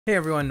Hey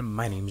everyone,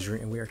 my name is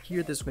Reno, and we are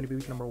here. This is going to be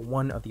week number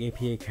 1 of the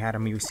APA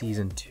Academy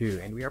Season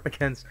 2, and we are up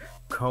against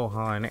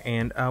Kohan,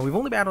 and we've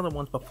only battled him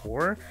once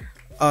before,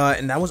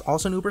 and that was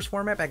also an Ubers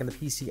format back in the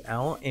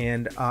PCL,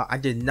 and I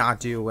did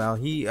not do well.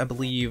 He, I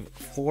believe,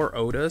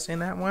 4-0'd us in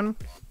that one,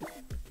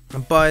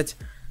 but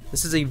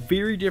this is a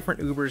very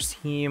different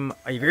Ubers team,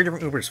 a very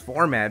different Ubers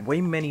format,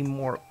 way many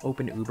more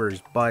open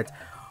Ubers, but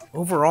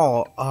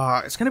overall,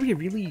 it's going to be a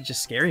really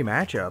just scary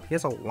matchup. He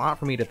has a lot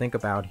for me to think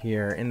about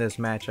here in this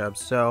matchup.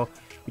 So,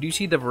 we do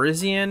see the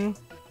Verizian,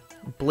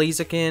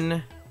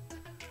 Blaziken,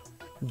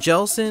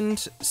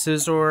 Jelsond,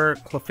 Scizor,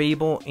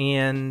 Clefable,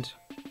 and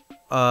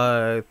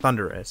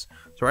Thundurus.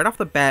 So right off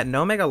the bat,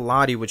 no Mega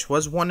Lottie, which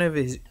was one of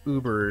his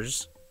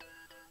Ubers.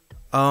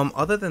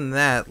 Other than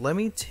that, let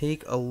me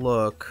take a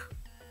look.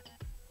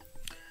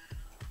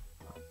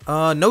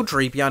 No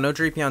Drapion. No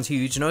Drapion's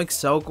huge. No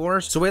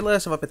Excelgor. So way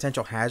less of a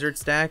potential hazard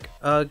stack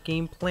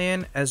game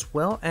plan, as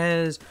well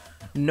as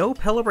no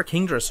Pelipper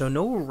Kingdra, so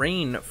no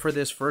rain for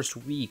this first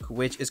week,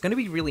 which is going to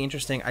be really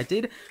interesting. I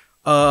did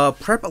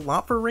prep a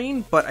lot for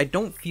rain, but I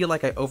don't feel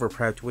like I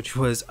over-prepped, which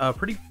was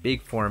pretty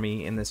big for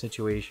me in this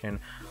situation.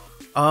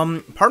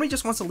 Part of me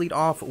just wants to lead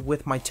off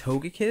with my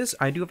Togekiss.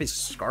 I do have a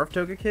Scarf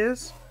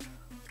Togekiss.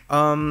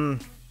 I'm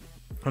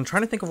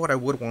trying to think of what I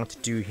would want to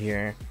do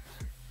here.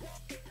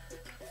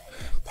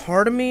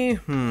 Part of me,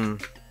 I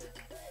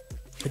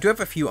do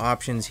have a few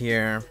options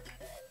here.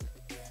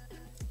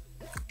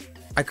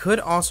 I could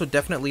also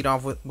definitely lead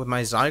off with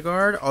my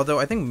Zygarde, although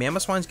I think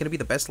Mamoswine's going to be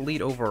the best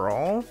lead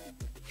overall.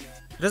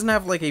 It doesn't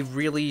have like a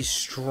really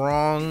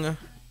strong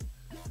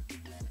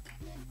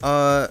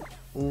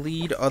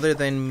lead other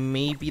than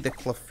maybe the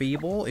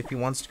Clefable if he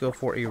wants to go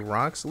for a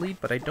Rocks lead,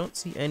 but I don't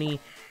see any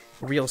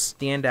real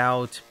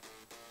standout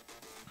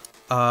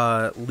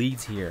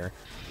leads here.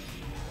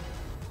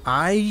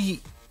 I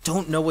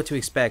don't know what to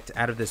expect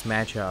out of this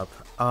matchup.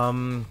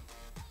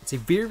 It's a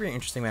very, very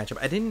interesting matchup.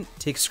 I didn't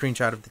take a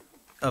screenshot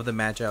of the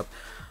matchup,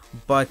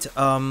 but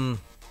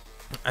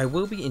I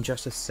will be in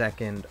just a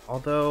second.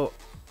 Although,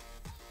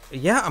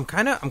 yeah, I'm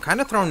kind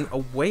of thrown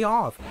way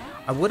off.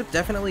 I would have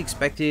definitely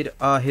expected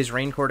his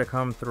Rain Core to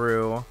come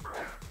through.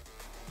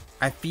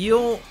 I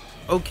feel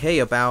okay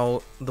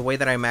about the way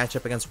that I match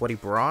up against what he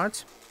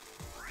brought.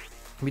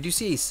 We do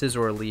see a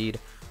Scizor lead,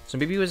 so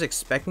maybe he was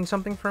expecting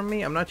something from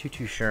me. I'm not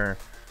too sure.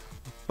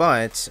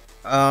 But,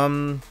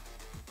 I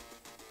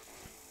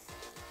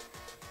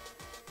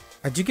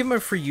do give him a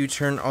free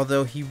U-turn,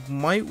 although he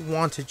might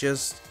want to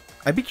just...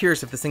 I'd be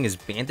curious if this thing is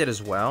banded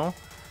as well.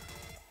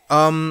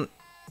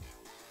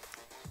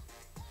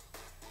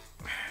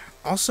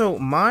 Also,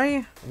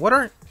 what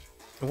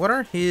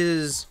are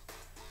his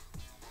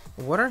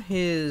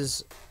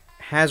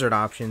hazard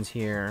options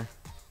here?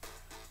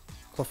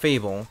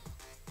 Clefable.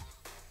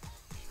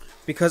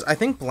 Because I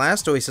think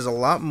Blastoise is a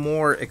lot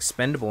more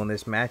expendable in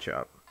this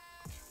matchup.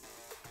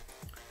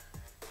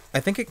 I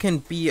think it can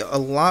be a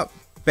lot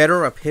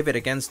better a pivot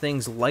against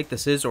things like the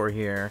Scizor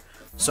here.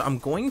 So I'm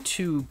going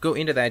to go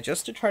into that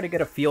just to try to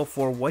get a feel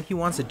for what he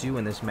wants to do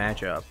in this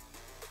matchup.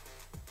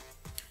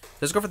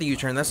 Let's go for the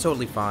U-turn. That's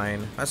totally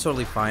fine. That's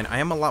totally fine. I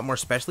am a lot more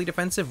specially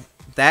defensive.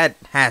 That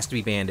has to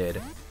be banded.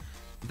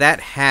 That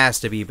has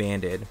to be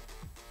banded.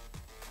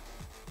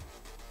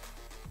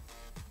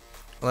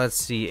 Let's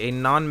see. A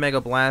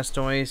non-Mega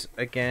Blastoise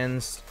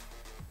against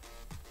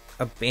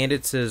a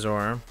banded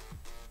Scizor.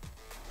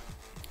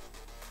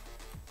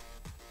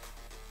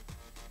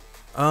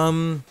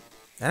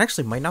 That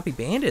actually might not be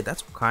banded.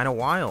 That's kind of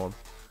wild.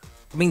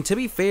 I mean, to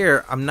be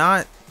fair, I'm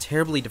not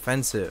terribly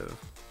defensive.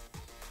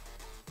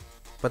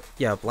 But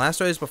yeah,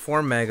 Blastoise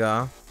before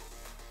Mega.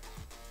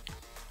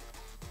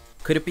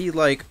 Could it be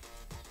like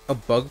a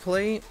Bug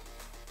Plate?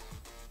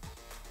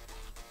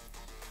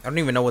 I don't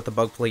even know what the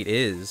Bug Plate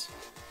is.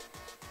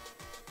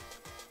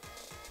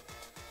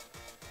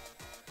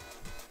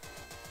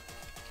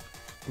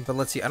 But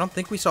let's see, I don't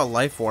think we saw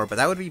Life Orb, but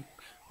that would be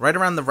right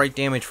around the right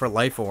damage for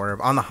Life Orb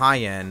on the high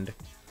end.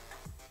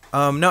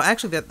 No,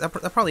 actually,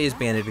 that probably is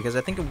banded because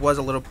I think it was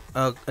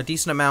a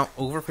decent amount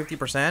over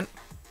 50%.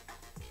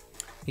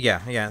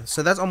 Yeah.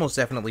 So that's almost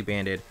definitely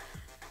banded.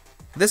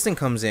 This thing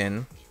comes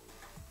in,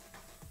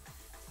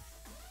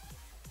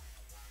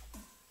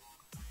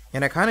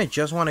 and I kind of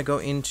just want to go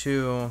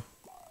into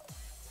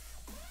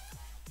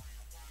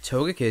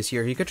Togekiss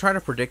here. He could try to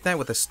predict that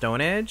with a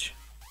Stone Edge.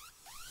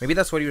 Maybe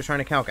that's what he was trying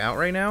to calc out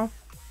right now.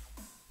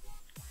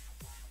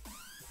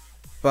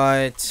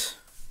 But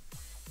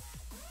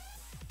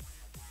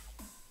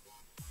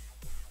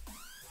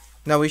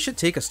no, we should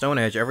take a Stone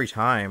Edge every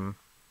time.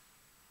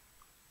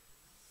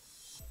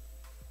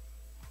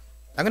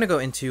 I'm gonna go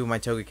into my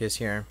Togekiss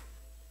here.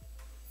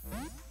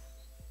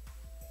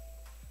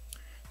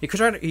 He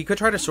could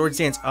try to Swords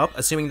Dance up,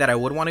 assuming that I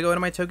would want to go into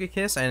my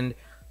Togekiss, and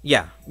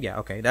yeah,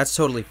 okay, that's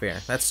totally fair.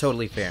 That's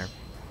totally fair.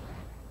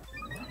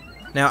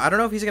 Now, I don't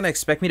know if he's gonna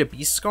expect me to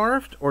be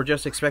Scarfed or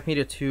just expect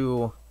me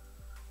to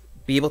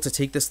be able to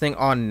take this thing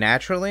on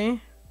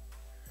naturally,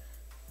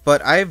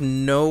 but I have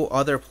no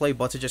other play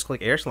but to just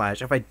click Air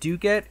Slash. If I do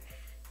get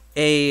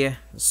a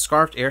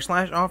Scarfed Air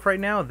Slash off right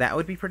now, that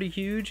would be pretty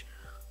huge.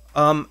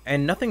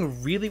 And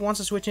nothing really wants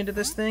to switch into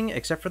this thing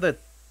except for the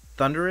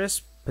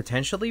Thunderous,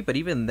 potentially, but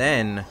even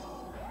then,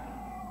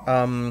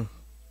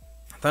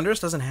 Thunderous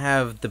doesn't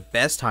have the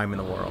best time in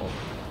the world.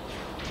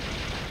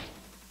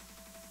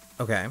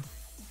 Okay.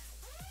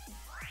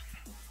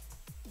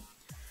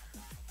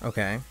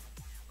 Okay.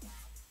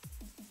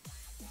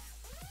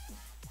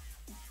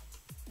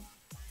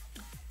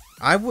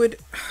 I would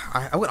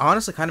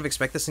honestly kind of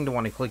expect this thing to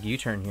want to click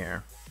U-turn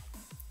here.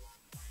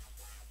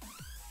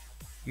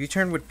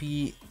 U-turn would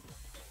be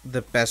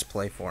the best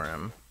play for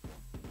him.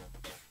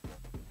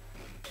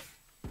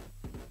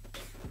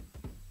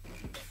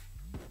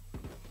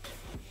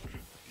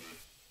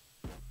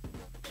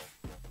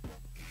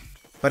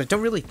 But I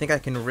don't really think I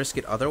can risk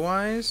it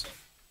otherwise.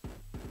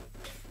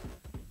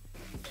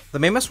 The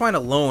Mamoswine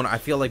alone, I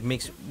feel like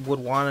would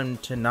want him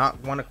to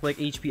not want to click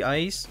HP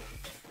Ice.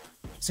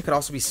 This could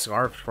also be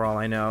Scarfed for all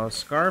I know.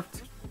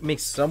 Scarfed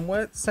makes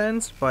somewhat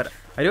sense, but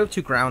I do have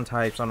 2 ground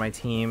types on my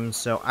team,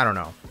 so I don't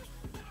know.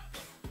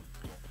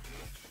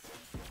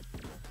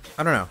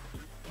 I don't know.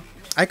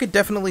 I could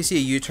definitely see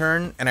a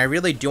U-turn, and I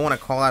really do want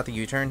to call out the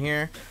U-turn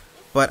here,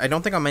 but I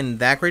don't think I'm in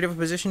that great of a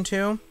position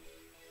to.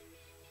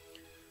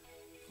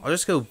 I'll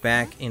just go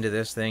back into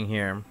this thing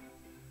here.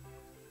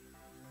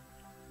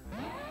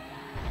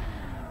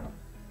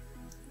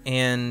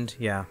 And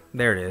yeah,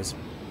 there it is.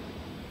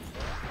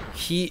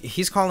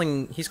 He's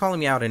calling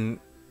me out in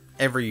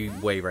every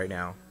way right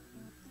now.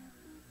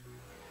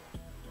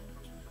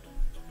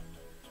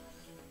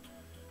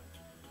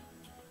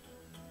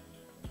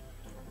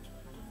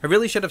 I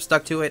really should have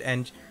stuck to it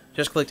and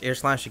just clicked Air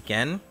Slash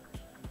again.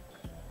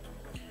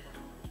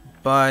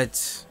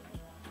 But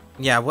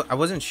yeah, I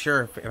wasn't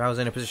sure if I was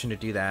in a position to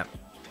do that.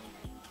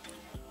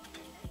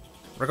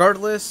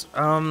 Regardless,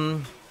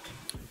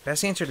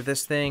 best answer to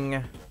this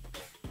thing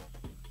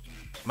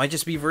might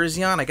just be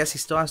Verzion. I guess he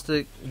still has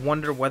to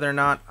wonder whether or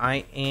not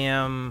I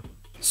am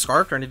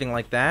Scarfed or anything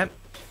like that.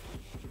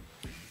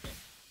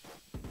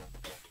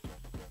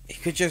 He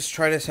could just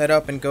try to set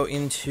up and go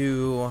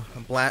into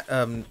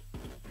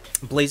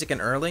Blaziken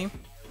early.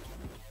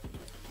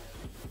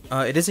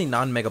 It is a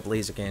non-Mega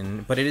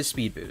Blaziken, but it is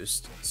Speed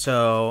Boost.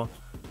 So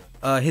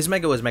his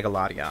Mega was Mega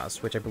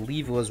Latias, which I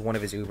believe was one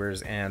of his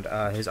Ubers, and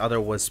his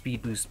other was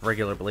Speed Boost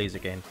regular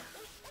Blaziken.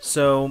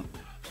 So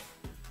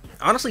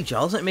honestly,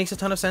 Jellicent makes a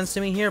ton of sense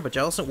to me here, but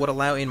Jellicent would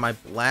allow in my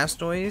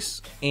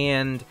Blastoise,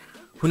 and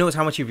who knows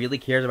how much he really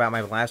cares about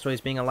my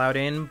Blastoise being allowed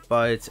in,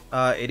 but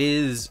it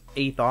is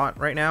a thought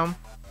right now.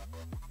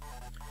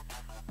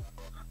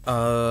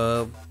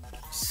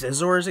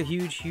 Scizor is a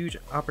huge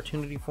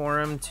opportunity for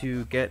him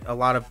to get a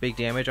lot of big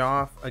damage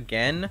off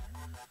again.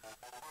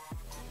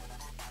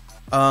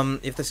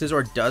 If the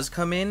Scizor does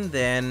come in,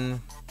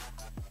 then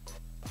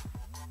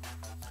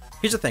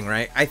here's the thing,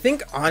 right? I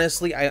think,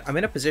 honestly, I'm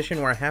in a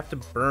position where I have to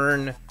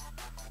burn.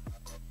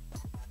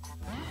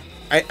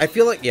 I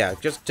feel like, yeah,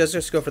 just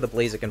go for the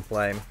Blaziken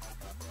play.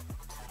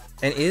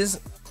 And is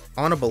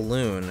on a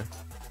balloon.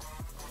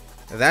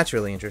 That's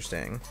really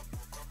interesting.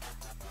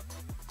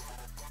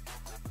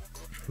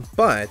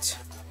 But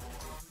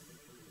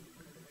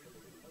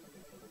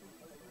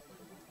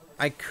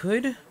I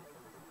could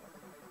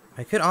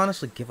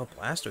honestly give up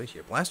Blastoise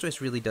here.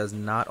 Blastoise really does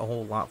not a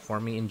whole lot for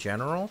me in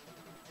general.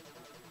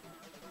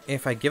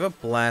 If I give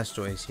up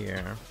Blastoise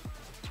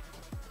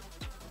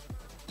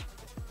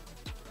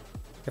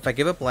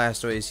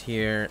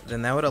here,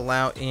 then that would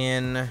allow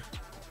in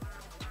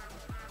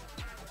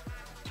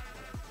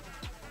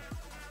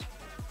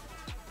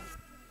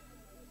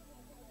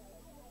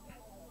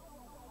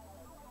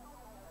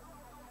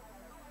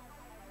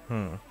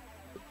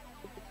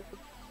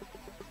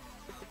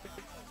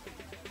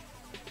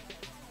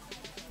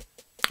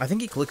I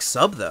think he clicks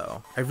sub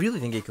though. I really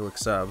think he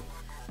clicks sub.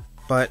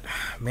 But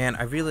man,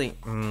 I really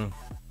I'm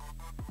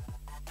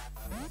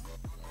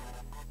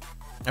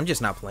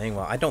just not playing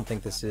well. I don't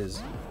think this is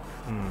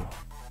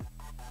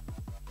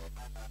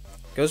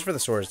Goes for the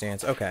Swords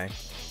Dance. Okay.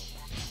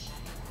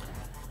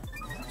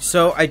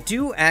 So I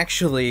do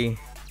actually,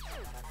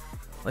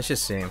 let's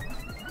just see.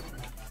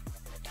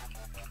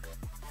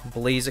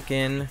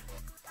 Blaziken.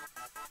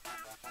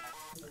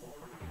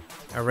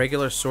 A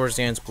regular Swords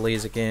Dance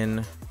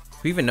Blaziken.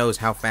 Who even knows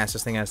how fast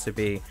this thing has to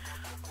be?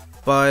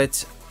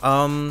 But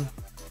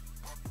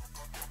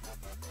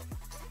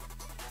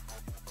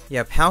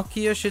yeah,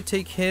 Palkia should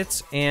take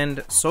hits, and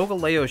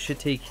Solgaleo should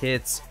take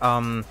hits,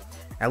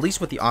 at least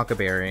with the Aqua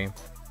Berry.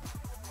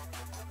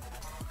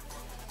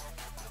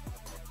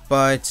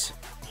 But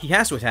he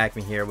has to attack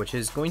me here, which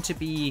is going to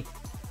be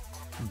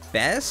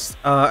best.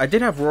 I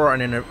did have Roar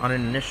on an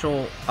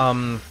initial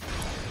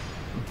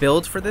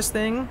build for this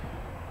thing,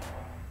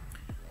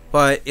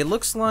 but it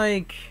looks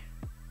like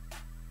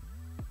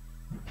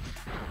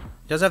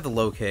it does have the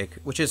low kick,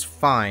 which is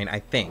fine, I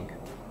think.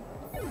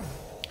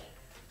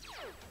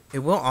 It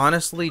will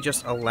honestly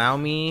just allow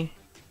me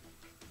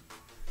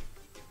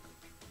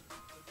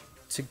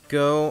to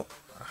go.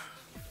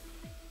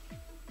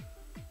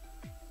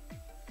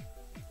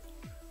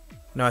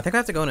 No, I think I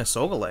have to go into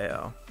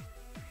Solgaleo.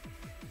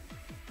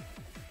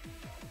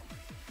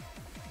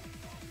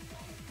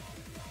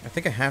 I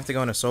think I have to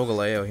go into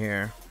Solgaleo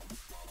here.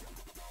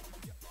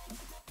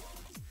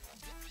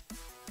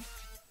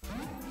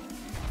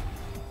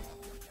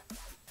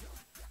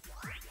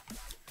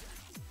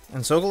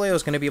 And Solgaleo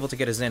is going to be able to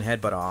get his Zen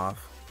Headbutt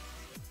off.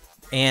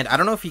 And I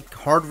don't know if he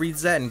hard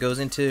reads that and goes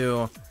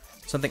into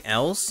something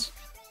else,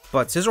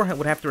 but Scizor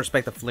would have to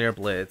respect the Flare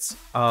Blitz,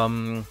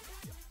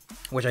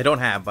 which I don't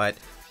have, but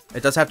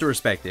it does have to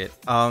respect it.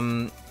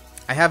 I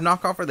have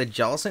knockoff for the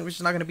Jellicent, which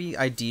is not going to be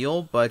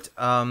ideal, but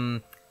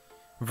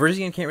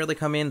Verzian can't really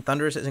come in.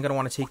 Thundurus isn't going to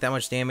want to take that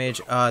much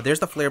damage. There's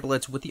the Flare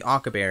Blitz with the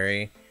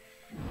Occaberry.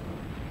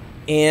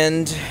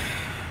 And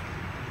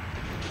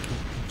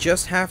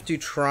just have to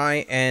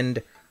try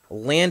and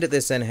land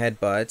this Zen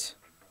Headbutt.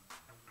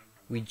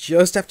 We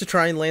just have to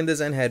try and land the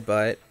Zen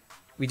Headbutt.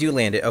 We do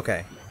land it.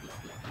 Okay.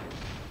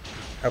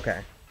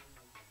 Okay.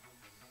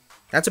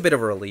 That's a bit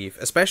of a relief.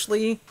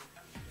 Especially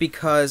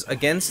because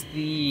against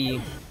the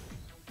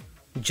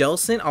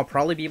Jellicent, I'll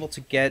probably be able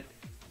to get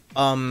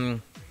a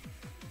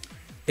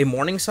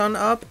Morning Sun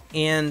up.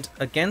 And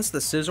against the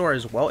Scizor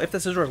as well, if the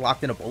Scizor is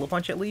locked in a Bullet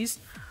Punch at least,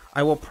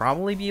 I will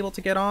probably be able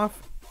to get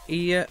off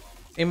a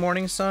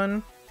Morning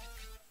Sun.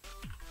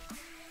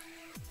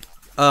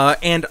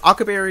 And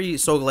Occaberry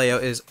Solgaleo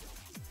is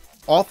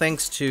all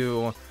thanks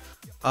to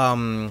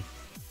Aaron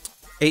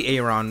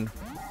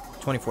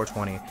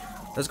 2420.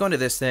 Let's go into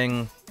this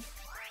thing.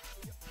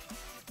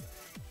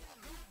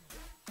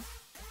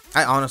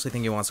 I honestly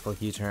think he wants to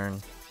click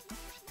U-turn.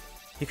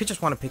 He could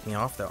just want to pick me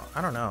off though.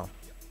 I don't know.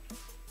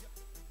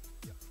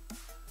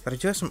 But I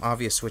do have some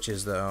obvious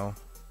switches though.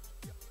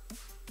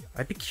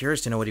 I'd be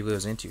curious to know what he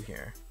goes into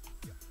here.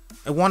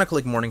 I want to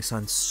click Morning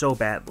Sun so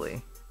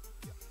badly.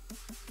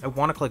 I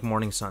want to click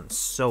Morning Sun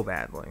so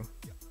badly.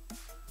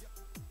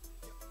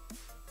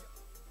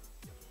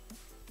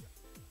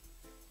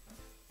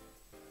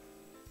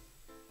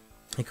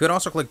 He could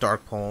also click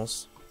Dark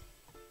Pulse.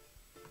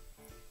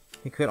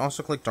 He could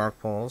also click Dark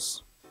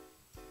Pulse.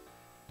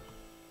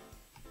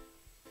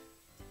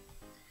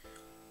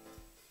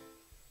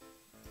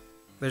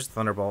 There's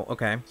Thunderbolt.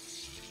 Okay.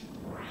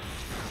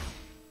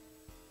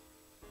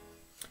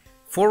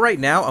 For right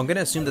now, I'm going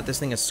to assume that this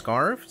thing is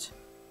Scarfed.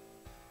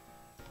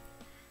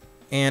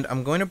 And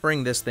I'm going to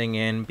bring this thing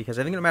in because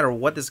I think no matter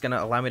what, this is going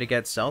to allow me to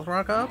get Stealth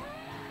Rock up.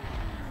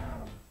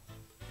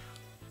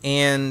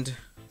 And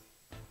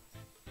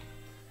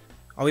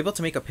I'll be able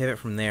to make a pivot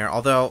from there.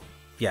 Although,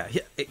 yeah,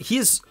 he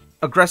is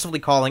aggressively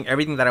calling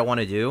everything that I want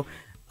to do.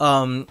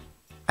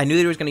 I knew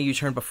that he was going to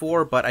U-turn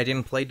before, but I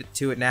didn't play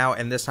to it now.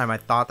 And this time I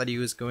thought that he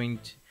was going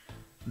to...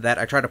 That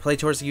I tried to play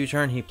towards the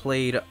U-turn. He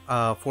played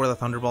for the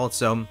Thunderbolt.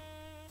 So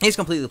he's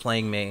completely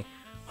playing me.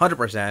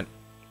 100%.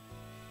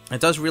 It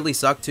does really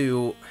suck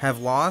to have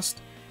lost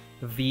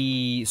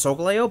the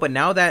Solgaleo, but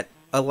now that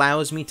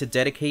allows me to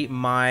dedicate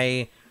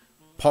my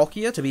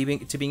Palkia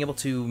to being able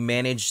to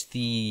manage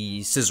the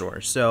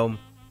Scizor. So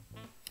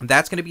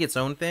that's going to be its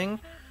own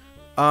thing.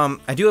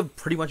 I do have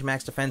pretty much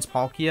max defense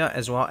Palkia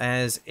as well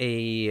as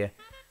a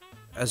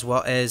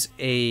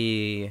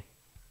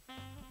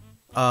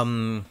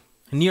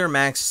near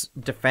max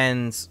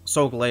defense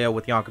Solgaleo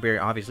with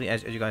Occaberry, obviously,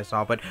 as you guys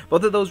saw. But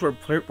both of those were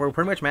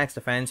pretty much max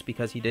defense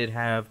because he did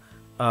have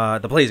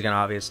the Blaziken,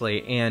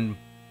 obviously. And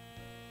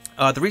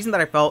the reason that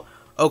I felt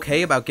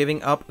okay about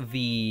giving up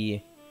the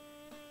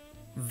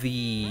let's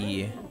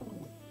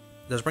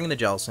bring in the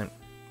Jellicent.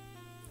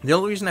 The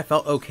only reason I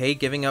felt okay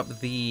giving up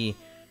the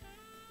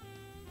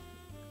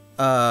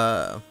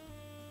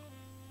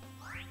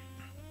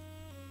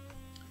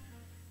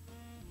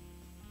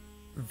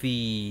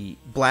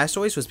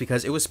Blastoise was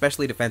because it was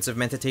specially defensive,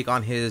 meant to take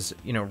on his,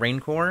 Rain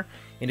Core,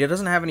 and it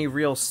doesn't have any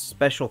real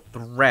special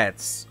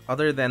threats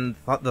other than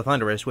the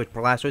Thundurus, which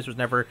Blastoise was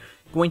never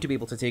going to be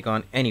able to take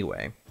on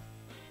anyway.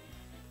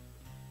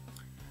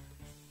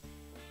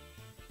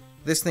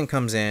 This thing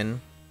comes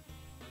in.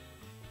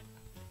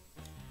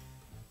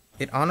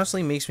 It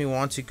honestly makes me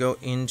want to go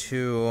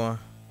into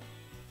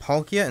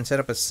Palkia and set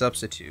up a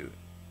substitute.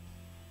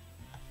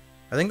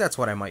 I think that's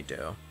what I might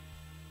do.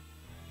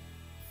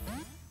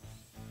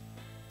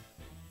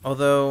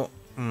 Although,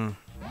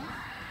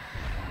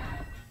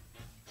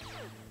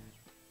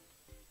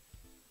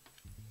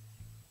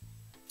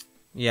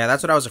 yeah,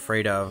 that's what I was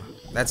afraid of.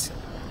 That's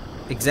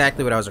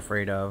exactly what I was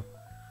afraid of.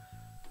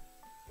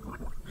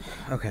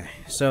 Okay,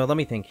 so let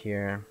me think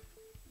here.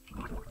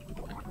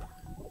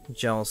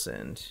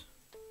 Jellicent.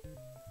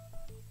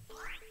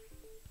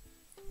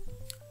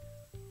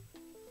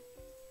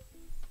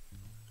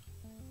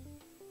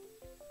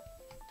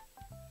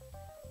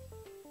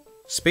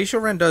 Spatial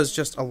Rend does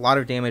just a lot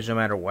of damage no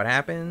matter what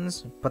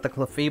happens, but the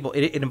Clefable,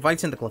 it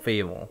invites in the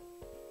Clefable.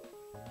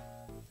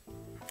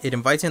 It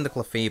invites in the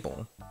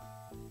Clefable.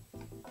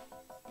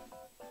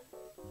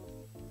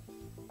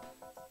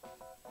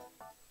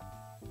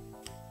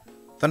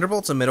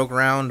 Thunderbolt's a middle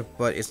ground,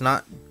 but it's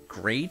not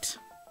great.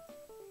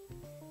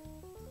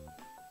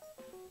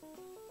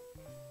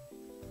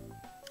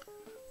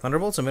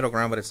 Thunderbolt's a middle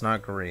ground, but it's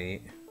not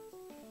great.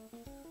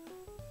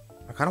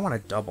 kind of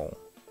want to double.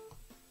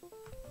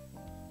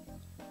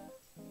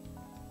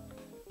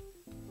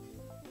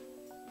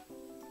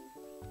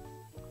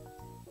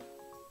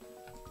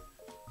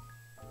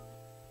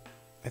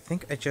 I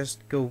think I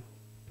just go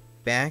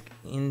back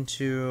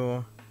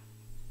into...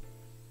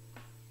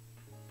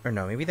 Or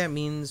no, maybe that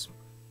means...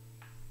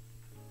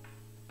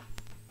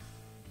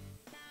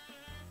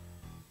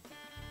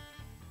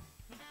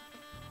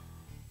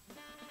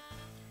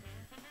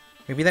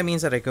 Maybe that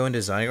means that I go into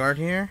Zygarde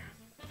here?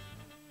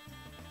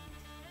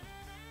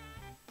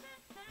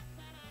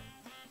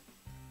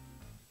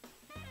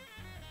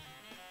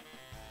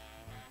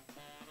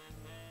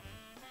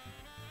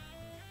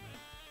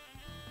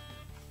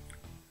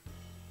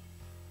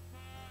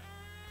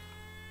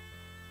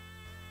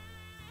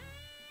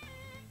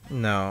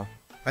 No.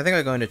 I think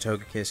I go into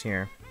Togekiss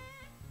here.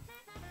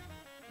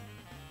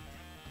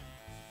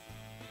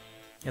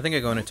 I think I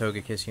go into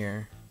Togekiss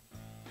here.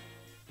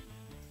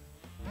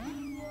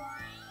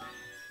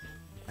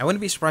 I wouldn't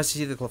be surprised to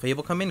see the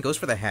Clefable come in. Goes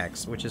for the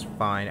Hex, which is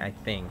fine, I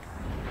think.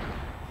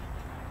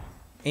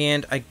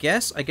 And I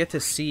guess I get to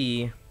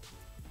see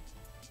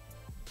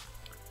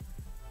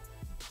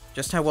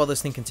just how well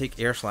this thing can take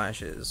Air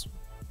Slashes.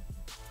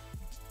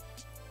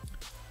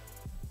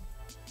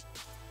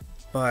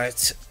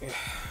 But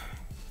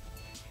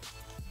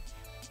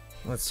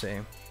let's see.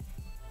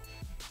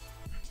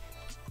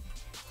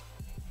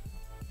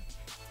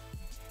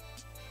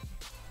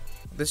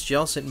 This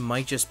Jellicent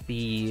might just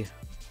be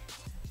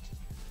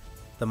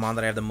the mon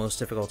that I have the most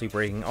difficulty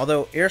breaking.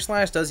 Although Air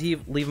Slash does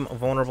leave him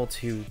vulnerable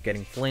to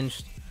getting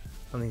flinched,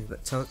 something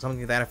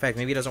to that effect.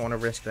 Maybe he doesn't want to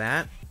risk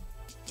that.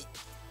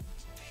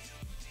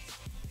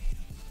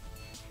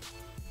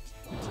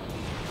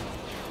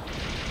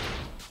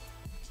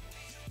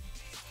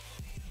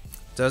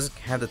 Does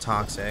have the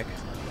Toxic.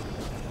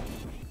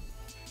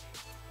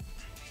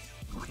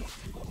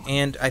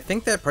 And I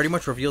think that pretty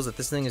much reveals that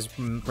this thing is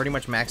pretty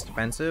much max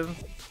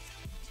defensive.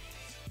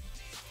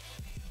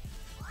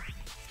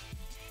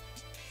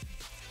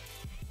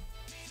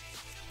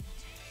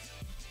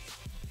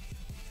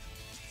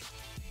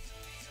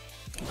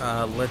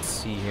 Let's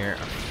see here.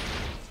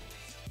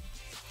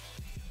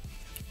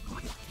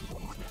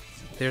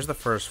 There's the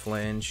first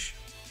flinch.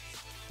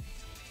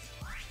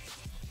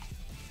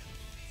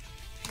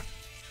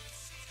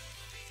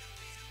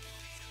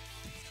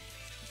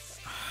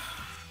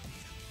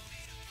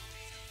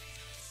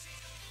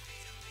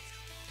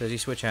 Does he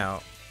switch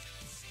out?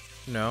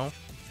 No.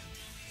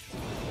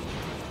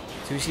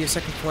 Do we see a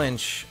second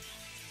flinch?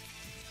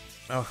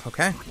 Oh,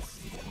 okay.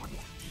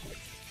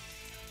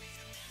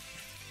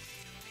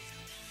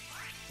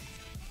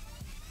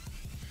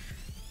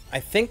 I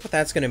think what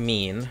that's going to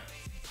mean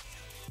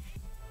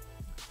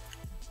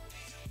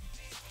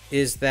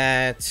is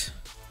that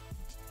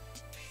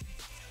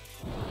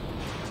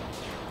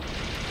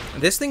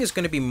this thing is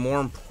going to be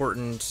more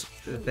important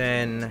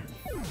than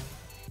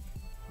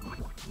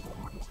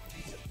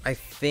I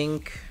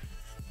think.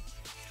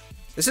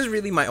 This is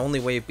really my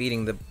only way of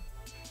beating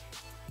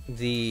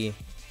the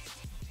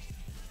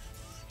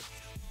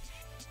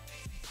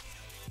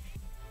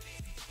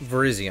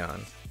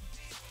Virizion.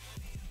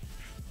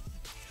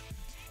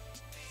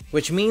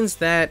 Which means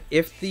that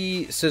if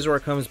the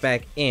Scizor comes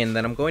back in,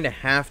 then I'm going to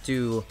have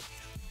to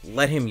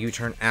let him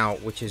U-turn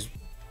out, which is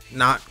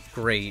not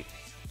great.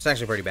 It's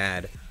actually pretty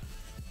bad.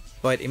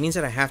 But it means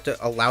that I have to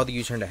allow the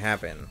U-turn to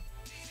happen.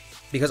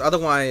 Because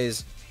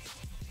otherwise,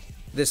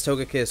 this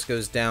Togekiss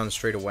goes down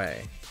straight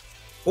away.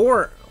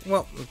 Or,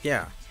 well,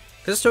 yeah.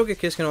 Because this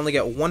Togekiss can only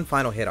get one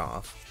final hit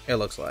off, it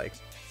looks like.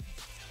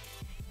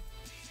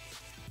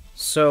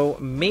 So,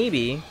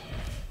 maybe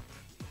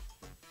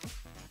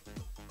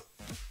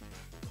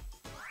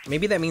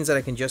that means that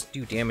I can just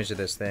do damage to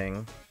this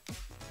thing.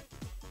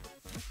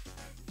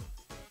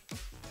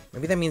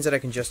 Maybe that means that I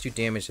can just do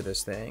damage to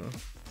this thing.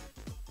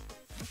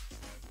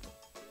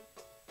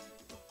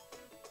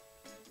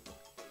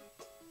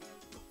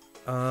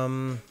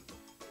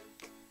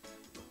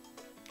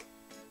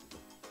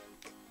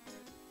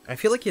 I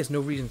feel like he has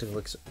no reason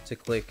to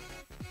click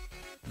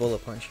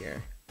Bullet Punch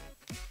here.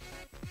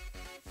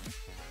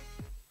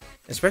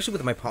 Especially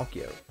with my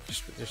Palkia,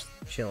 just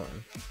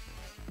chilling.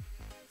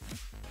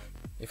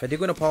 If I do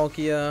go into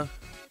Palkia,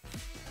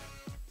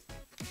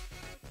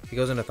 he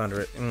goes into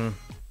Thunder.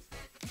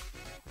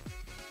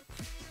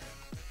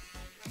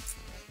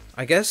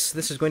 I guess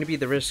this is going to be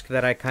the risk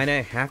that I kind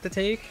of have to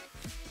take.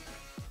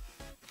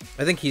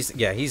 I think he's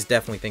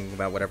definitely thinking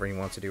about whatever he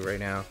wants to do right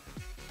now.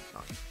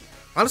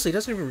 Honestly, he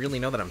doesn't even really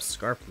know that I'm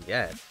Scarfed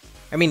yet.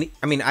 I mean,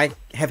 I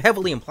have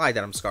heavily implied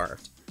that I'm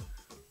Scarfed,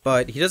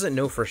 but he doesn't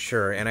know for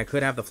sure, and I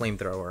could have the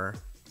Flamethrower.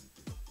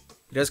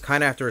 He does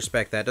kind of have to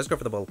respect that. Does go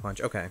for the Bullet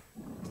Punch. Okay.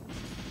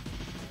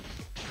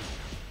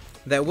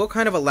 That will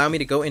kind of allow me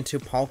to go into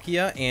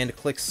Palkia and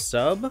click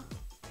Sub,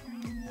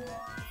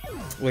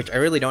 which I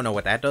really don't know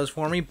what that does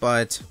for me,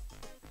 but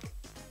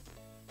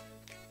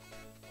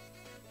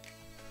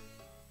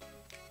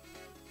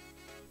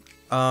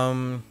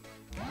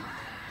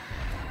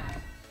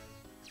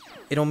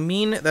it'll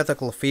mean that the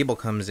Clefable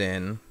comes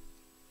in,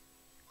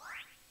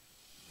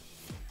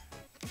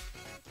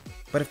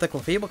 But if the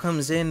Clefable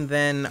comes in,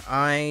 then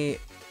I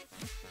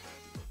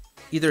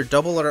either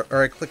double or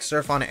I click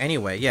Surf on it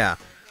anyway. Yeah,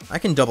 I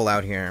can double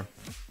out here.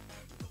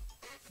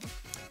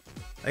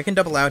 I can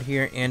double out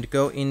here and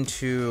go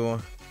into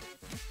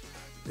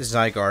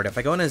Zygarde. If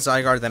I go into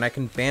Zygarde, then I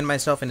can ban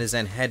myself into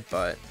Zen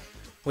Headbutt,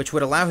 which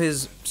would allow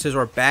his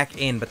Scizor back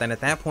in, but then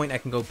at that point I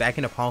can go back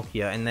into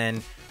Palkia and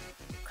then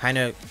kind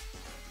of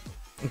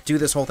do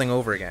this whole thing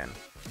over again.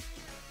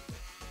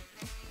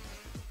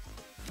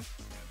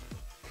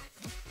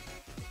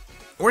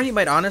 Or he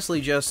might honestly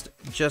just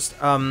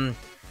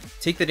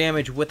take the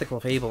damage with the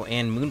Clefable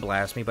and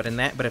Moonblast me, but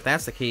if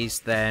that's the case,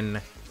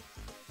 then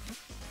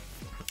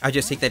I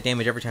just take that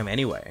damage every time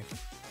anyway.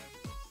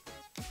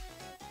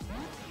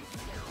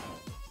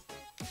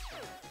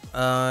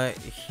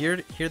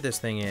 Here this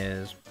thing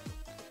is.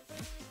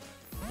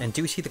 And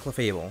do we see the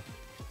Clefable?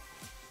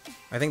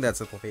 I think that's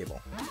the Clefable.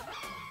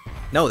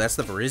 No, that's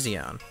the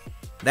Virizion.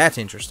 That's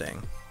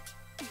interesting.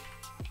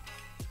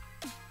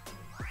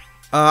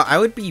 I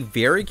would be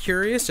very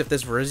curious if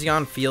this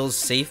Virizion feels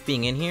safe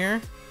being in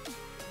here.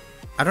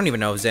 I don't even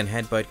know if Zen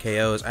Headbutt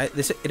KOs.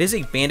 It is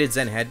a banded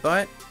Zen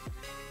Headbutt.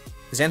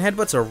 Zen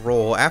Headbutt's a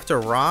roll. After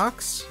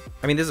rocks,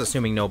 I mean, this is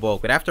assuming no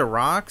bulk, but after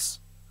rocks,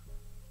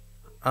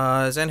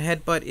 Zen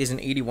Headbutt is an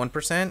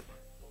 81%.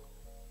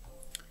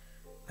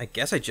 I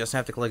guess I just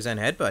have to click Zen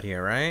Headbutt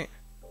here, right?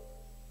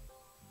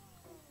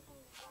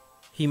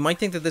 He might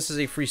think that this is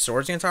a free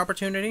Swords Dance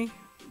opportunity.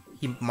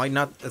 He might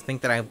not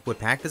think that I would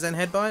pack the Zen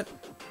Headbutt.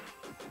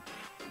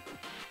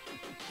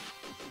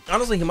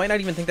 Honestly, he might not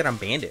even think that I'm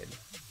banded.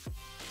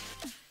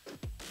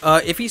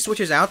 If he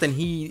switches out, then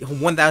he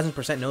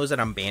 1000% knows that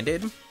I'm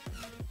banded.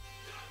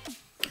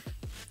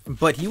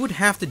 But he would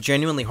have to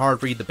genuinely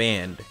hard read the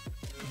band,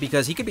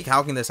 because he could be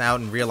calculating this out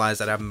and realize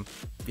that I'm,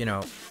 you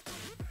know,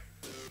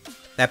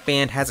 that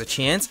band has a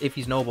chance if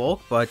he's no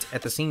bulk, but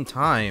at the same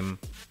time,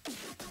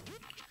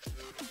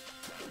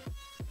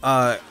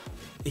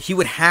 he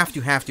would have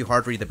to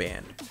hard read the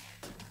band.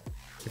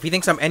 If he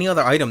thinks I'm any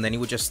other item, then he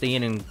would just stay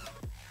in and,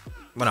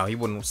 well, no, he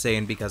wouldn't stay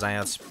in because I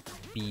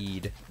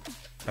outspeed.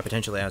 I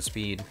potentially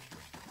outspeed.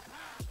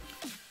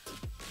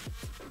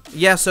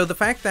 Yeah, so the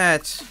fact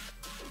that,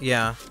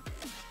 yeah,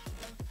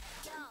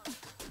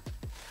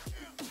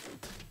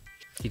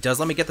 he does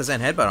let me get the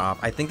Zen Headbutt off.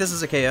 I think this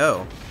is a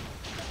KO.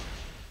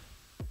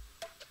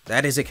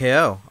 That is a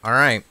KO.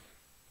 Alright.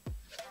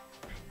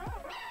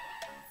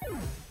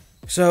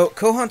 So,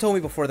 Kohan told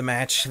me before the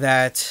match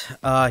that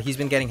he's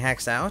been getting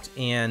hacked out,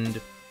 and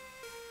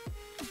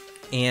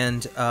he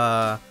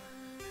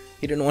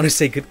didn't want to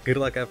say good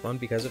luck, have fun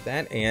because of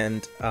that,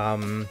 and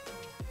I'm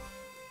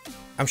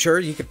sure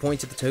you could point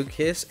to the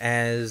Togekiss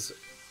as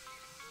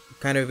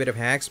kind of a bit of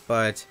hacks,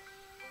 but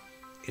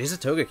it is a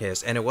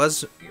Togekiss, and it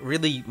was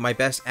really my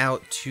best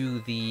out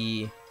to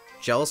the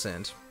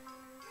Jellicent.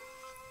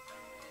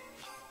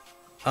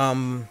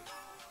 But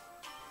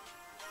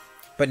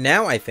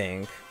now I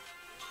think,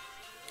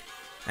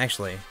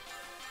 actually,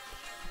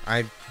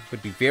 I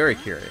would be very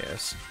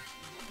curious.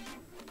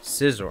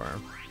 Scizor.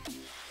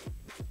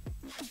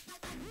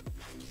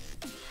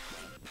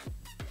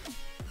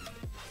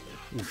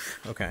 Oof,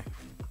 okay.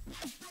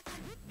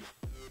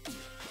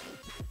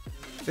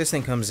 This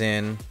thing comes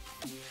in.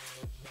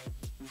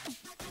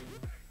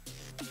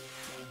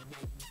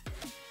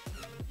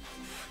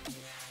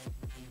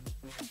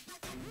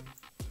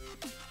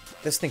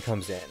 This thing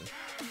comes in.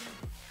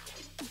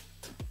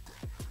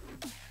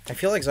 I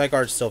feel like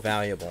Zygarde's still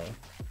valuable.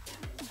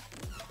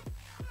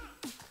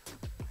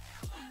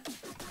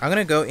 I'm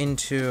gonna go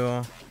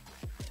into...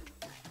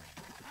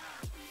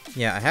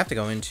 Yeah, I have to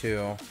go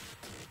into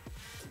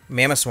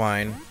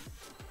Mamoswine.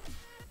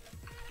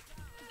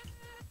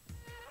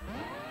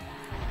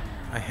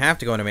 I have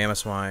to go into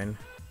Mamoswine.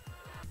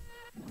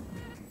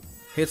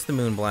 Hits the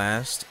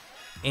Moonblast.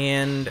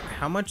 And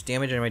how much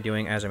damage am I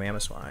doing as a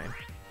Mamoswine?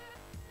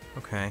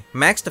 Okay.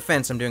 Max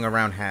defense, I'm doing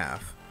around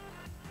half.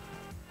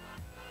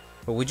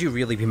 But would you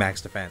really be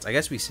max defense? I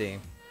guess we see.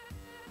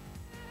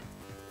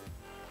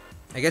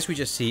 I guess we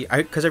just see.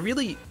 Because I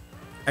really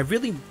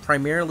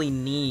primarily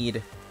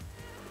need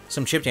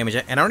some chip damage.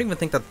 And I don't even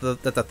think that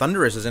the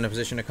Thundurus is in a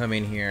position to come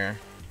in here.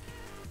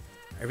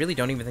 I really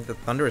don't even think that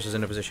Thundurus is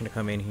in a position to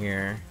come in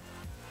here.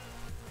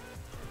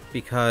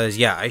 Because,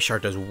 yeah, Ice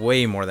Shard does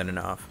way more than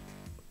enough.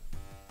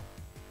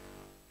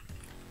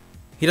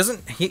 He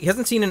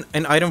hasn't seen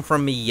an item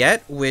from me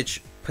yet,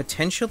 which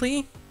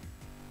potentially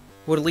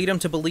would lead him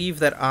to believe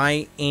that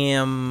I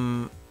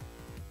am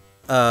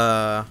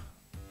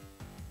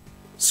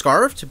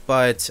Scarfed,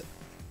 but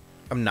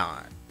I'm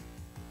not.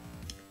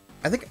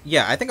 I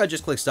think I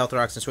just clicked Stealth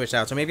Rocks and switched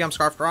out, so maybe I'm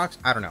Scarfed Rocks?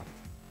 I don't know.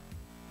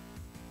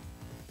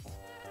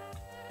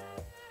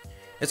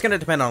 It's gonna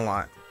depend on a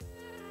lot.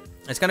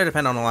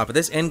 But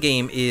this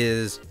endgame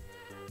is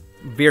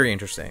very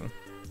interesting.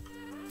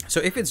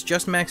 So if it's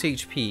just max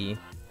HP,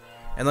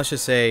 and let's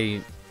just say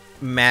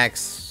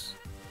max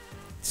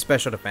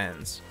special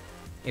defense,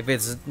 if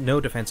it's no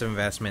defensive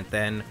investment,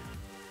 then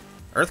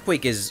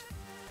Earthquake is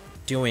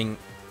doing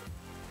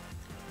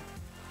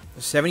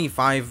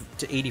 75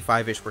 to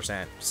 85-ish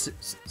percent.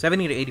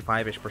 70 to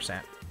 85-ish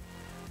percent.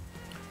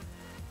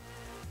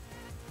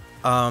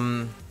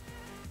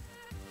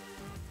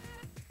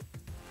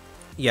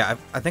 Yeah,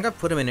 I think I've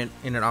put him in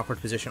an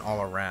awkward position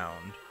all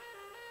around.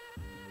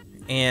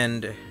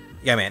 And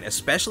yeah, man,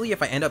 especially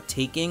if I end up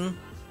taking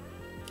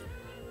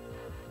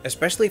a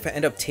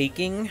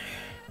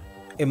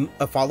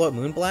follow-up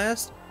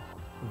Moonblast,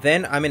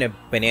 then I'm in a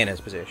bananas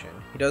position.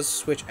 He does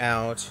switch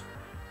out,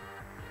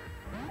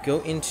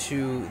 go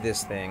into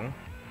this thing,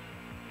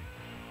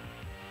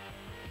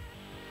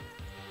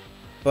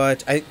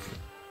 but I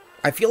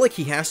feel like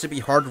he has to be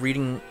hard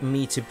reading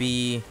me to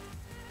be.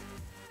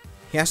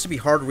 He has to be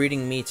hard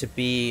reading me to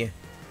be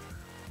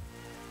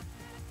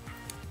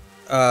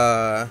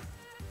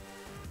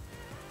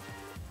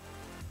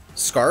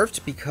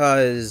scarfed,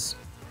 because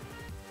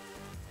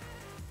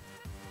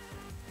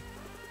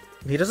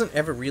he doesn't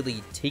ever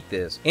really take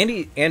this.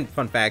 And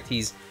fun fact,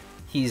 he's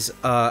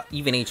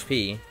even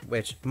HP,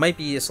 which might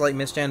be a slight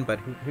misgen, but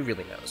who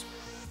really knows?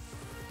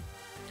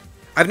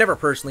 I've never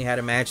personally had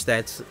a match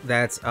that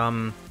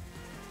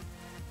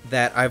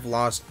I've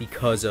lost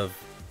because of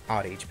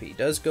odd HP.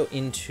 Does go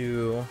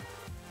into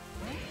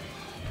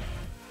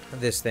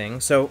this thing,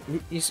 so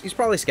he's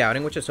probably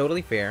scouting, which is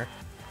totally fair.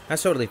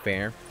 That's totally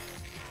fair.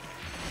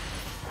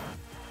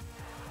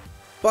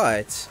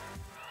 But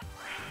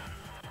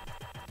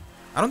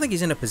I don't think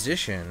he's in a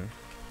position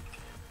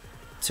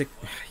to.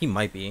 He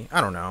might be.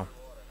 I don't know.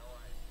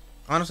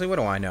 Honestly, what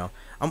do I know?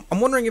 I'm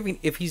wondering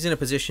if he's in a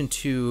position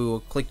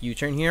to click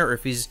U-turn here, or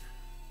if he's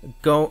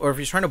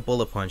trying to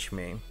bullet punch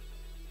me.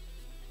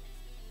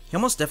 He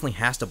almost definitely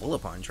has to bullet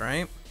punch,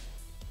 right?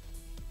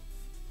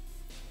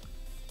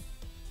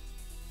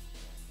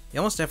 He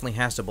almost definitely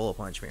has to bullet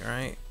punch me,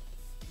 right?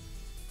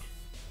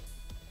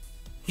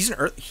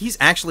 He's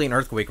actually in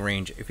earthquake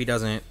range if he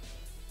doesn't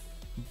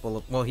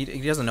bullet. Well, he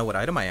doesn't know what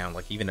item I am,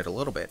 like, even at a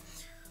little bit.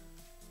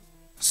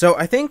 So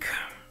I think,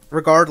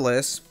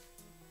 regardless,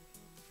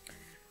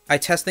 I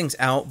test things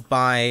out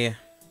by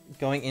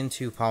going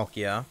into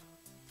Palkia.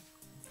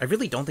 I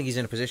really don't think he's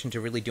in a position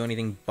to really do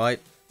anything but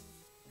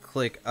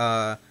click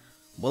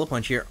bullet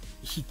punch here.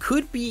 He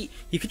could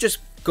just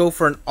go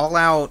for an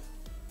all-out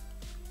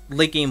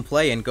late game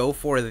play and go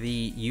for the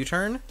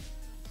U-turn,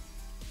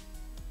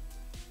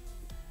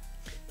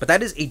 but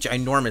that is a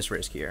ginormous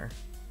risk here.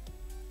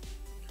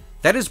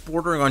 That is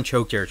bordering on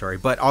choke territory,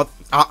 but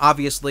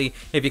obviously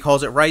if he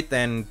calls it right,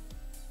 then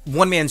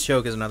one man's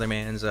choke is another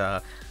man's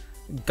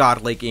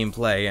god late game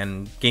play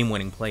and game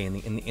winning play in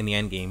the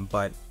end game.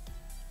 But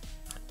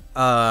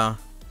I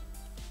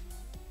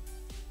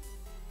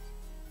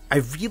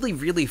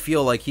really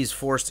feel like he's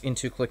forced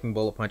into clicking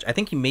bullet punch. I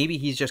think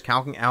he's just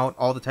calcing out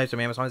all the types of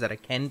Mamoswines that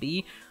it can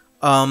be.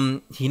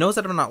 He knows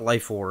that I'm not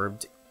life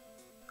orbed.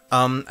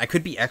 I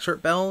could be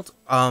expert belt.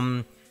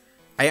 I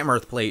am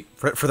earth plate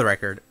for the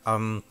record.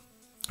 I'm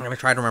gonna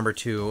try to remember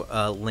to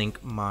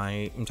link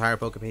my entire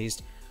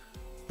Pokepaste,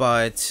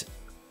 but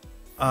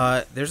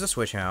there's a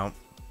switch out.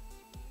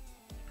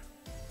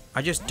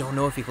 I just don't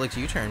know if he clicks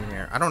U-turn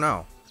here. I don't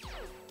know.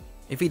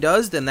 If he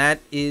does, then that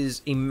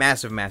is a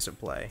massive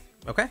play.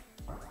 Okay.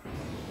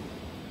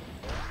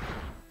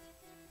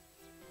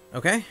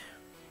 Okay.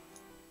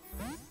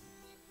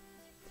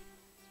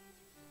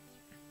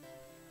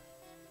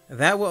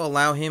 That will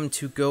allow him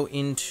to go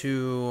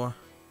into...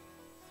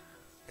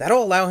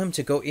 That'll allow him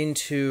to go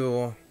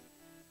into...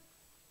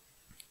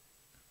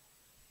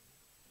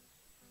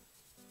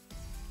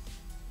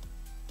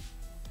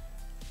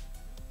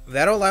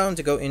 That'll allow him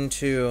to go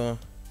into...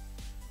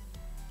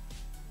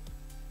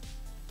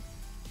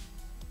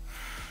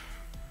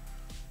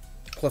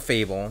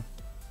 Clefable.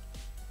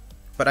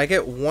 But I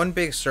get one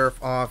big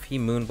surf off, he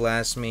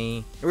moonblasts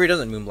me. Or he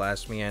doesn't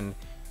moonblast me, and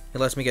he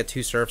lets me get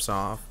 2 surfs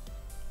off.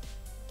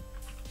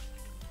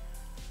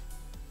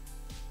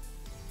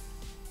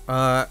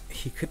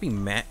 He could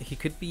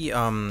be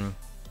Calm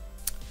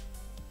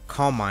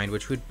Mind,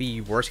 which would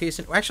be worst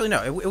case. Actually,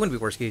 no, it wouldn't be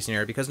worst case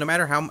scenario, because no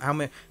matter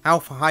how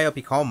high up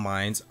he Calm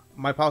Minds,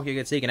 my Palkia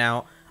gets taken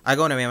out. I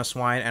go into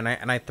Mamoswine,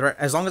 and I threat,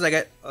 as long as I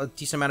get a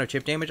decent amount of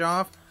chip damage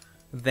off,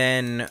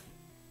 then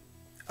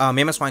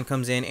Mamoswine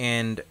comes in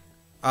and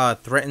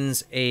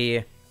threatens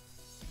a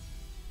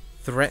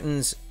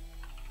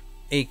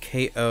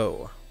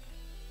KO.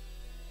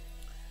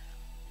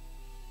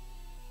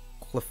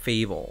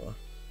 Clefable.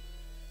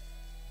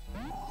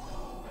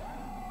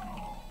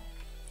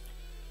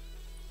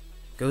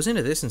 Goes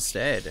into this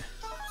instead.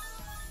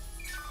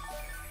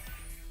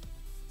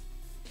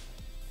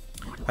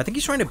 I think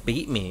he's trying to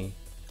bait me.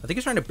 I think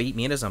he's trying to bait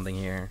me into something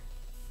here.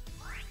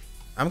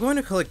 I'm going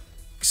to click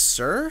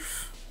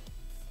Surf.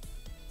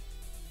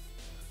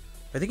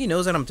 I think he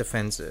knows that I'm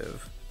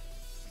defensive.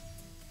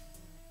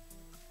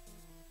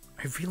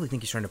 I really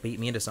think he's trying to bait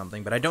me into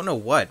something, but I don't know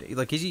what.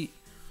 Like, is he...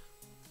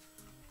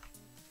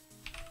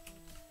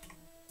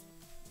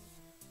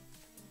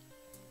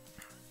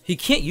 He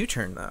can't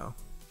U-turn, though.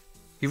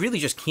 He really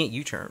just can't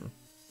U-turn.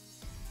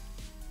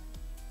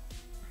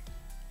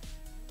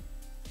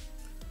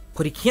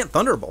 But he can't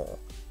Thunderbolt.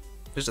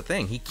 There's a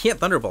thing. He can't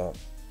Thunderbolt.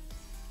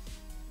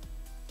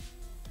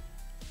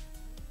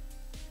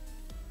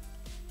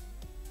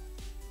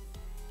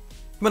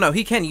 Well, no,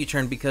 he can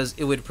U-turn because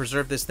it would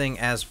preserve this thing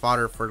as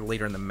fodder for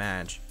later in the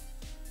match.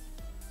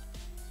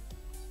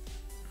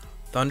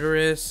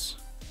 Thunderous.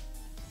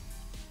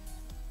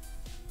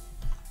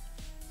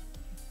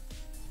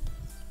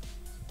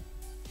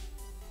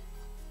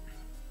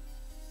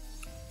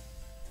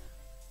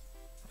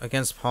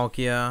 Against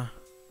Palkia.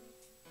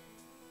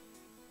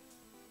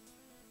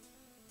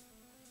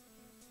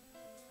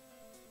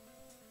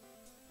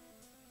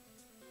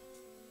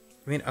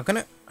 I mean, I'm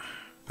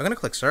gonna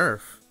click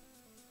Surf.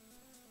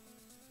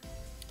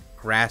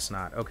 Grass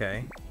Knot,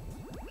 okay.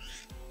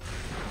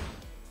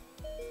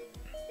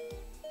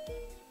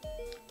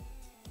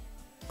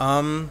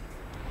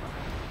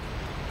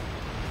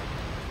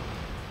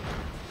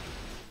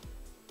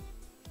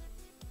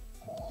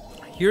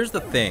 Here's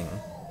the thing.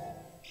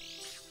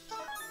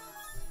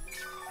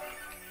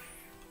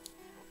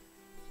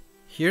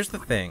 Here's the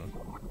thing.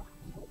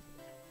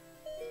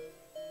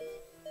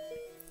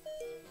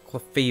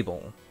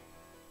 Clefable.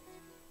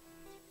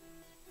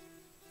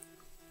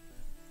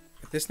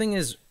 If this thing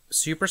is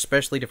super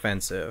specially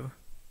defensive,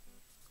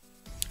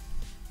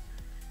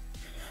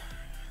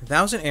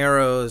 1,000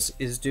 Arrows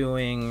is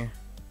doing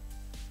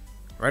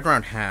right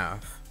around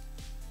half.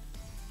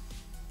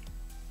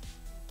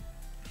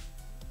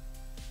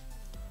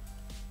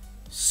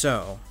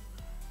 So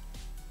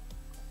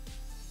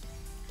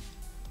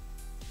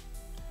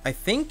I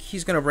think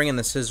he's gonna bring in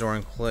the Scizor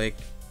and click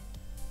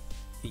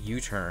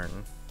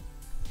U-turn.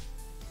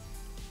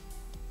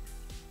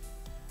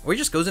 Or he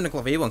just goes into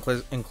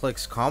Clefable and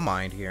clicks Calm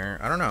Mind here.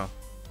 I don't know.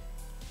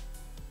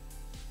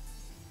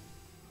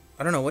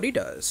 I don't know what he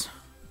does.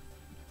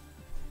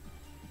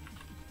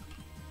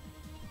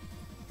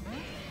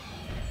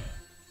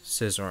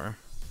 Scizor.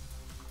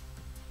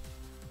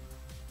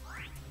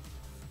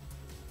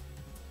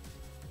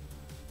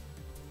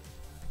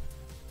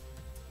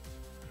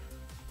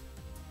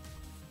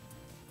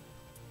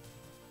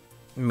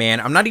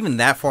 Man, I'm not even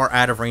that far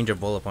out of range of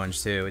Bullet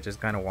Punch, too, which is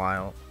kind of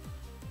wild.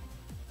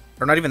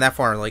 Or not even that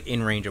far, like,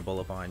 in range of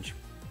Bullet Punch.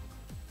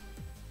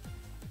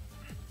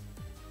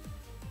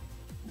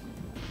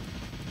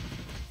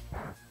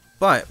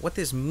 But what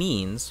this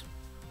means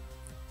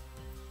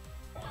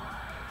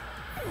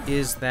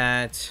is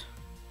that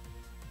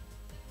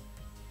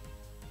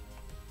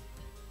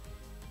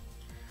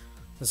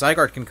the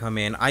Zygarde can come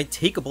in, I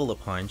take a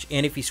Bullet Punch,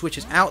 and if he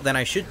switches out, then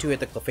I should 2-hit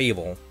the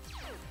Clefable.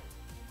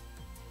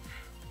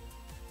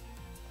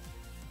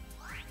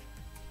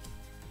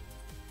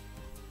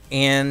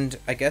 And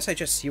I guess I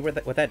just see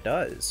what that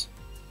does.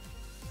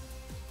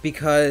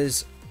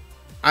 Because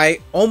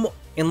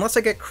unless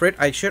I get crit,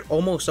 I should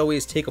almost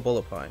always take a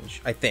Bullet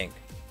Punch, I think.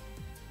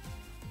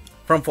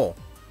 From full.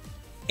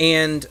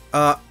 And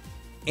I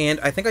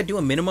think I do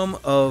a minimum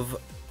of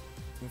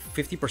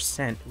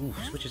 50%. Ooh,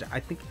 switches. I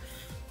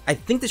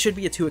think this should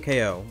be a 2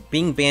 KO,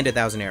 being banned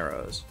 1,000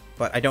 Arrows,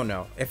 but I don't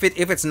know. If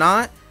it's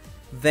not,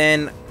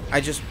 then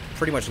I just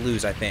pretty much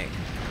lose, I think.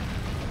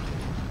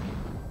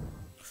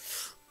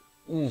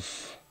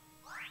 Oof.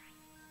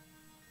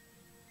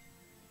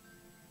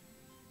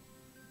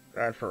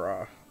 Bad for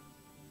raw.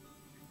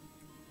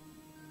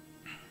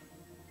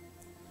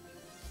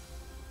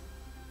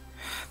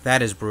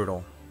 That is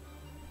brutal.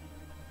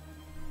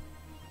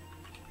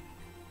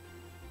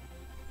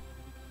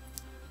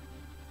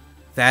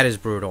 That is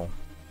brutal.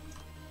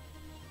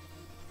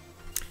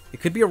 It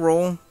could be a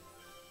roll.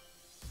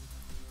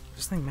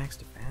 This thing max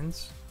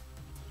defense?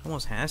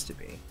 Almost has to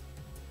be.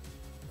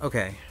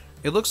 Okay.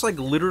 It looks like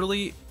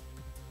literally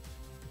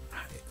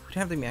we'd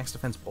have the max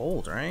defense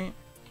bold, right?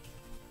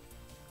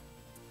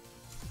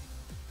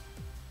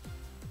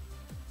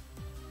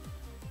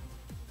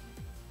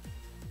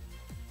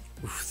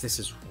 Oof, this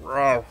is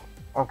rough.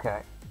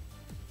 Okay.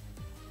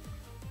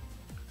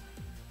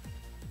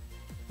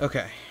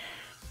 Okay.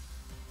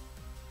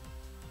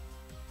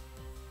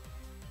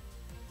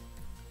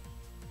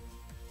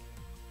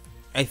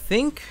 I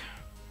think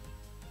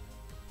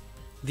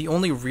the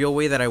only real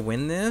way that I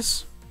win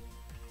this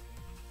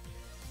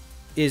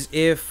is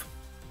if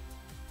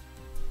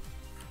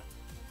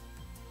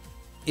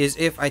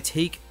I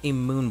take a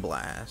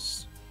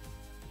Moonblast.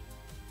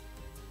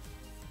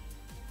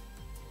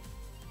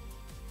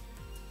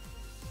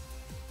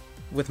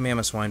 With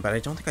Mamoswine, but I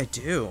don't think I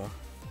do.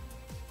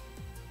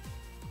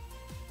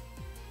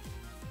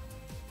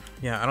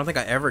 Yeah, I don't think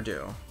I ever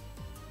do.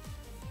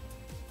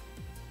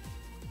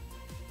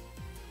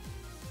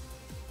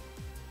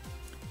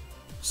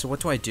 So what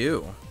do I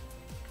do?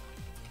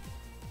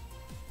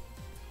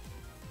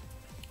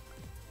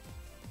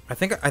 I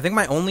think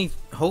my only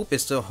hope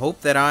is to hope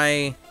that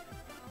I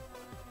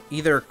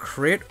either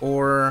crit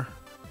or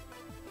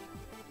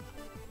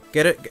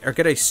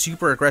get a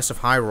super aggressive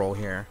high roll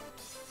here.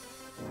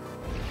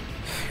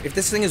 If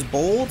this thing is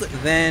bold,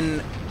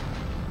 then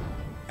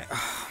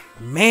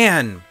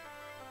man,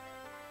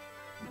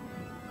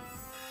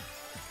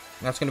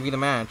 that's gonna be the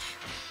match.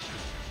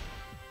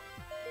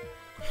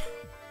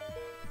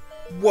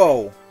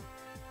 Whoa.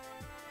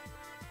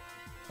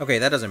 Okay,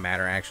 that doesn't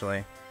matter,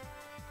 actually.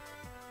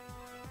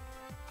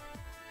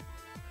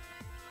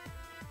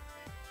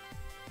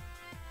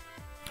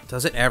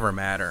 Does it ever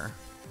matter?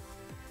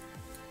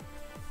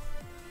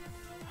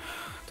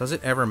 Does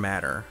it ever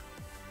matter?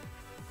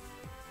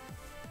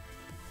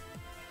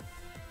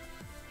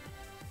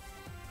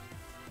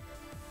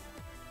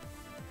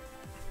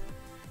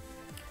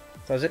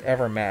 Does it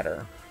ever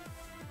matter?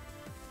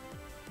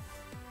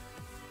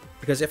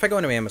 Because if I go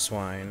into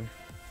Mamoswine,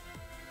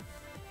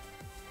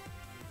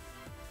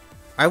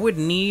 I would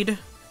need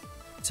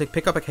to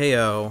pick up a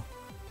KO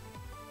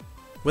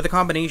with a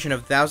combination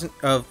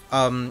of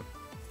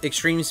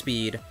extreme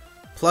speed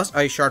plus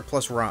ice shard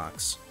plus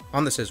rocks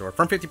on the Scizor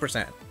from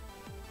 50%.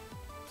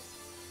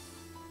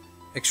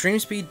 Extreme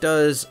speed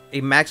does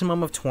a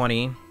maximum of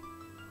 20.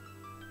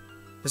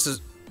 This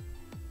is...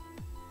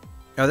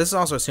 Oh, this is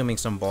also assuming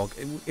some bulk.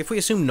 If we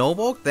assume no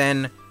bulk,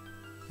 then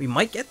we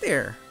might get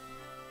there.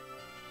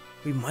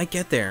 We might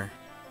get there.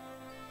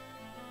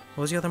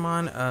 What was the other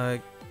mon?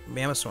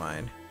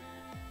 Mamoswine.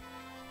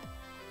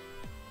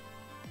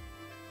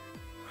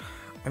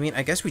 I mean,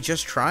 I guess we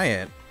just try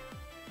it.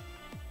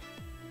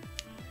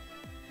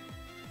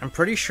 I'm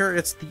pretty sure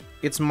it's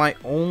the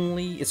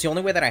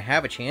only way that I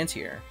have a chance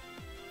here.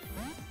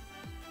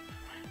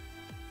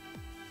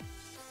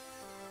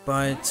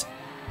 But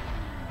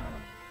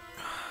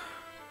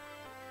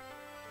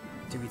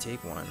do we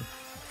take one?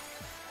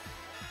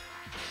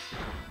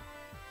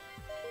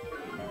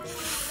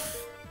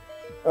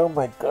 Oh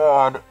my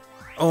god.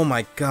 Oh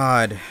my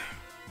god.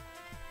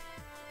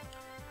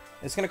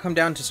 It's gonna come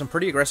down to some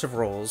pretty aggressive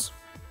rolls.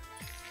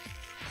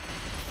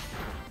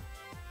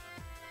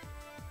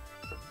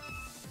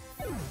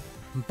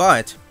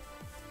 But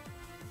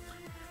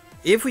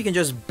if we can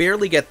just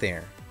barely get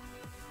there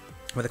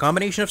with a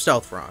combination of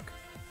Stealth Rock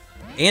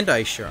and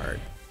Ice Shard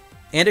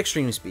and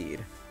Extreme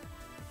Speed,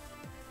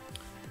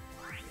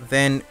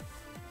 then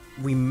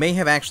we may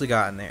have actually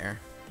gotten there.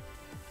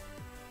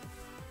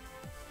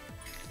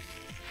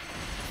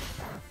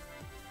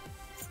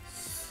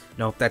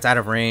 Nope, that's out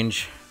of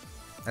range.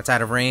 That's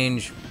out of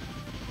range.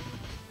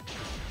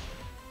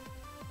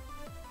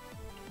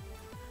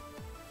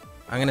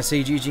 I'm gonna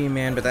say GG,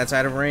 man, but that's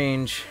out of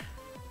range.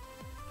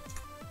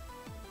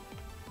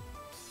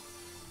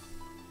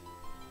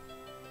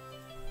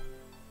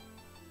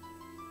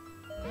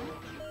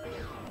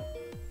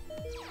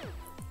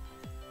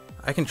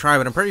 I can try,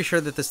 but I'm pretty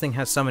sure that this thing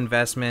has some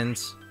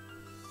investments.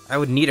 I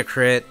would need a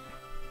crit.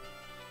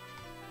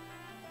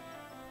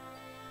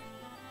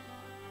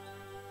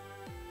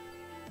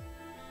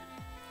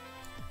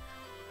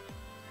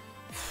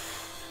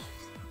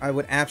 I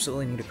would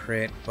absolutely need a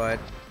crit, but...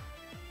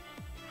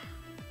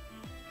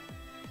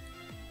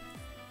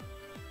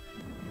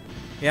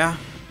 yeah.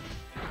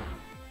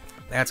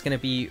 That's gonna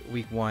be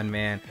week 1,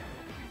 man.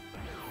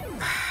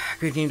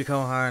 Good game to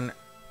Kohan.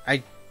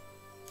 I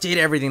did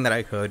everything that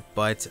I could,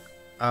 but...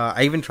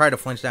 I even tried to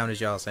flinch down his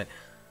Jellicent.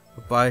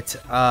 But,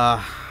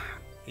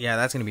 yeah,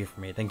 that's gonna be it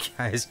for me. Thank you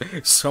guys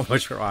so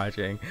much for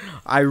watching.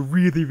 I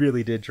really,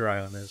 really did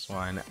try on this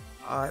one.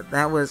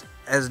 That was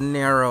as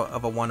narrow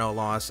of a 1-0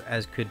 loss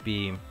as could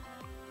be.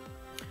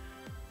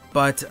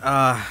 But,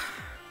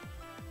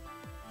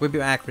 we'll be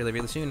back really,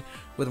 really soon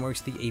with more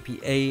weeks of the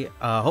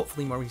APA.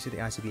 Hopefully more weeks of the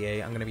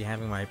ICBA. I'm going to be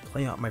having my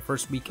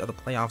first week of the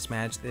playoffs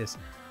match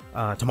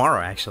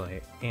tomorrow,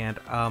 actually. And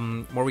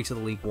more weeks of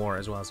the League War,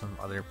 as well as some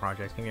other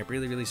projects coming up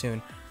really, really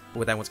soon. But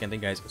with that, once again,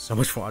 thank you guys so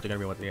much for watching.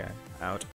 Everyone, out.